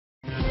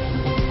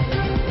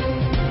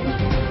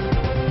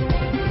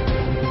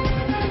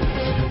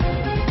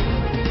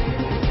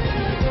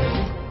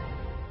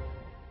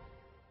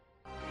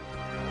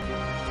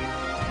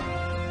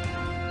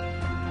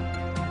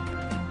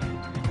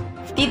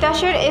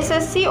তিতাসের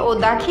SSC ও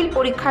দাখিল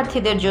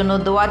পরীক্ষার্থীদের জন্য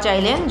দোয়া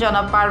চাইলেন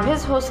জনাব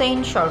পারভেজ হোসেন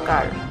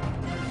সরকার।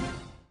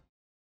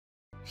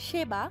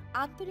 সেবা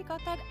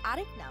আন্তরিকতার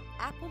আরেক নাম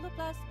অ্যাপোলো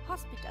প্লাস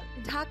হসপিটাল।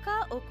 ঢাকা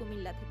ও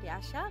কুমিল্লা থেকে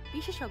আসা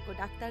বিশেষজ্ঞ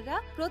ডাক্তাররা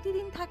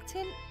প্রতিদিন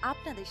থাকছেন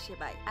আপনাদের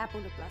সেবায়।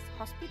 অ্যাপোলো প্লাস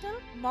হসপিটাল,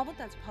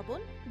 মমতাজ ভবন,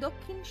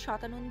 দক্ষিণ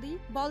শতানন্দী,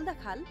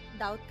 বলদাখাল,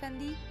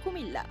 দাউদকান্দি,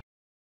 কুমিল্লা।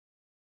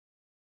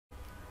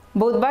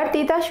 বুধবার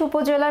তিতাস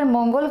উপজেলার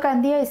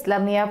মঙ্গলকান্দিয়া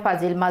ইসলামিয়া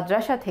ফাজিল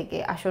মাদ্রাসা থেকে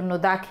আসন্ন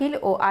দাখিল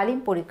ও আলিম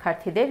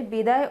পরীক্ষার্থীদের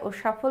বিদায় ও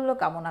সাফল্য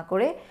কামনা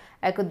করে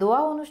এক দোয়া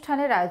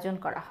অনুষ্ঠানের আয়োজন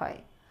করা হয়।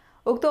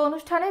 উক্ত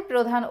অনুষ্ঠানে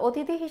প্রধান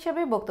অতিথি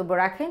হিসেবে বক্তব্য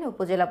রাখেন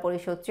উপজেলা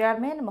পরিষদ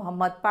চেয়ারম্যান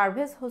মোহাম্মদ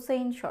পারভেজ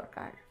হোসেন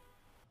সরকার।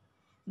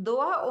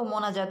 দোয়া ও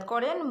মোনাজাত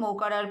করেন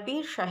মৌকারার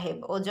পীর সাহেব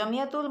ও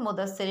জামিয়াতুল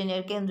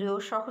মুদাসসিরিনের কেন্দ্রীয়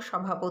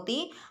সহসভাপতি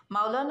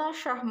মাওলানা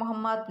শাহ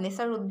মোহাম্মদ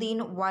নেসারউদ্দিন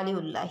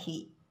ওয়ালিউল্লাহি।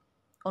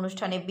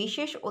 অনুষ্ঠানে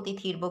বিশেষ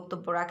অতিথির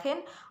বক্তব্য রাখেন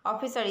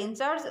অফিসার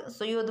ইনচার্জ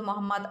সৈয়দ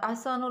মোহাম্মদ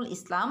আহসানুল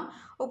ইসলাম,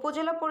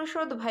 উপজেলা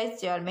পরিষদ ভাইস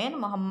চেয়ারম্যান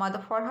মোহাম্মদ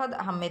ফরহাদ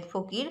আহমেদ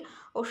ফকির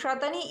ও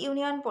সাতানী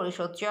ইউনিয়ন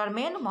পরিষদ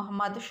চেয়ারম্যান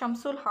মোহাম্মদ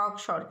শামসুল হক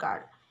সরকার,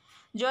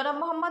 জনাব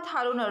মোহাম্মদ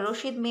হারুন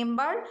রশিদ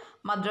মেম্বার,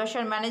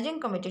 মাদ্রাসার ম্যানেজিং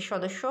কমিটির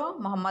সদস্য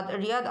মোহাম্মদ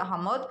রিয়াদ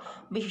আহমদ,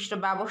 বিশিষ্ট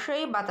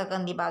ব্যবসায়ী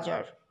বাতাকান্দি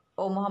বাজার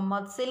ও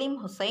মোহাম্মদ সেলিম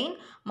হুসাইন,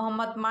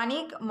 মোহাম্মদ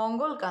মানিক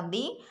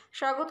মঙ্গলকান্দি।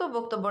 স্বাগত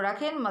বক্তব্য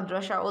রাখেন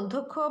মাদ্রাসা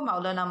অধ্যক্ষ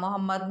মাওলানা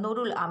মোহাম্মদ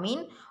নুরুল আমিন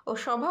ও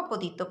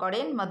সভাপতিত্ব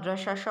করেন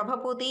মাদ্রাসার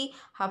সভাপতি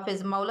হাফেজ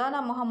মাওলানা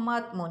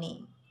মোহাম্মদ মনি।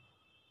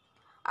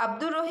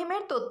 আব্দুর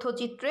রহিমের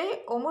তথ্যচিত্রে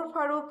ওমর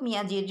ফারুক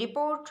মিয়াজির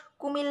রিপোর্ট,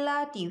 কুমিল্লা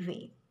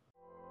টিভি।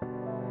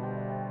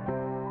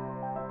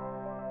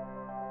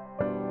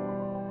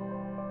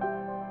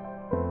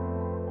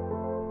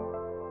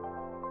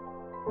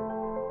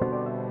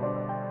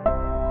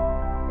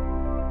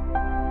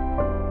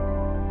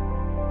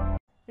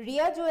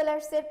 রিয়া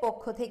জুয়েলার্সের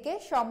পক্ষ থেকে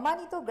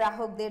সম্মানিত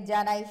গ্রাহকদের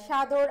জানাই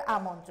সাদর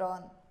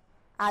আমন্ত্রণ।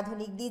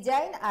 আধুনিক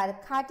ডিজাইন আর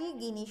খাঁটি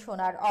গিনি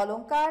সোনার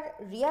অলংকার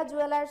রিয়া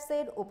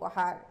জুয়েলার্সের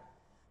উপহার।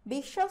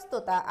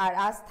 বিশ্বস্ততা আর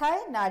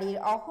আস্থায় নারীর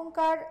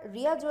অহংকার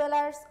রিয়া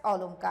জুয়েলার্স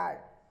অলংকার।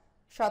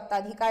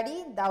 স্বত্বাধিকারী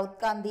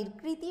দাউদকান্দির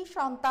কৃতি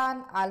সন্তান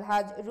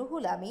আলহাজ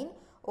রুহুল আমিন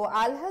ও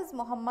আলহাজ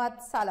মোহাম্মদ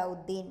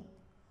সালাউদ্দিন।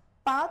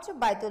 5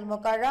 বাইতুল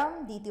মোকাররম,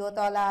 দ্বিতীয়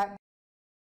তলা,